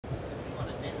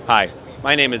Hi,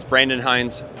 my name is Brandon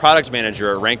Heinz, Product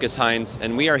Manager at Renkus Heinz,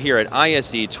 and we are here at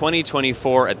ISE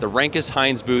 2024 at the Renkus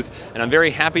Heinz booth, and I'm very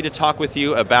happy to talk with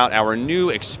you about our new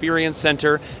Experience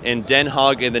Center in Den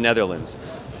Hague in the Netherlands.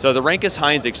 So the Renkus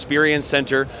Heinz Experience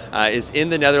Center is in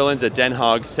the Netherlands at Den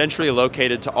Hague, centrally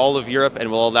located to all of Europe, and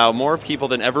will allow more people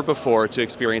than ever before to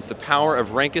experience the power of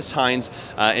Renkus Heinz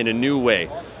in a new way.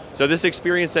 So this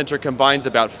Experience Center combines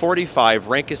about 45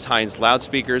 Renkus Heinz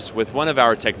loudspeakers with one of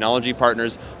our technology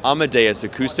partners, Amadeus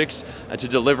Acoustics, to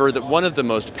deliver one of the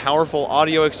most powerful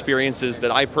audio experiences that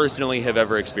I personally have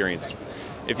ever experienced.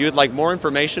 If you would like more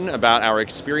information about our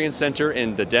Experience Center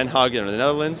in the Den Hague in the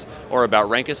Netherlands, or about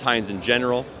Renkus Heinz in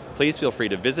general, please feel free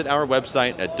to visit our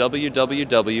website at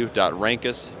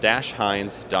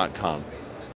www.renkus-heinz.com.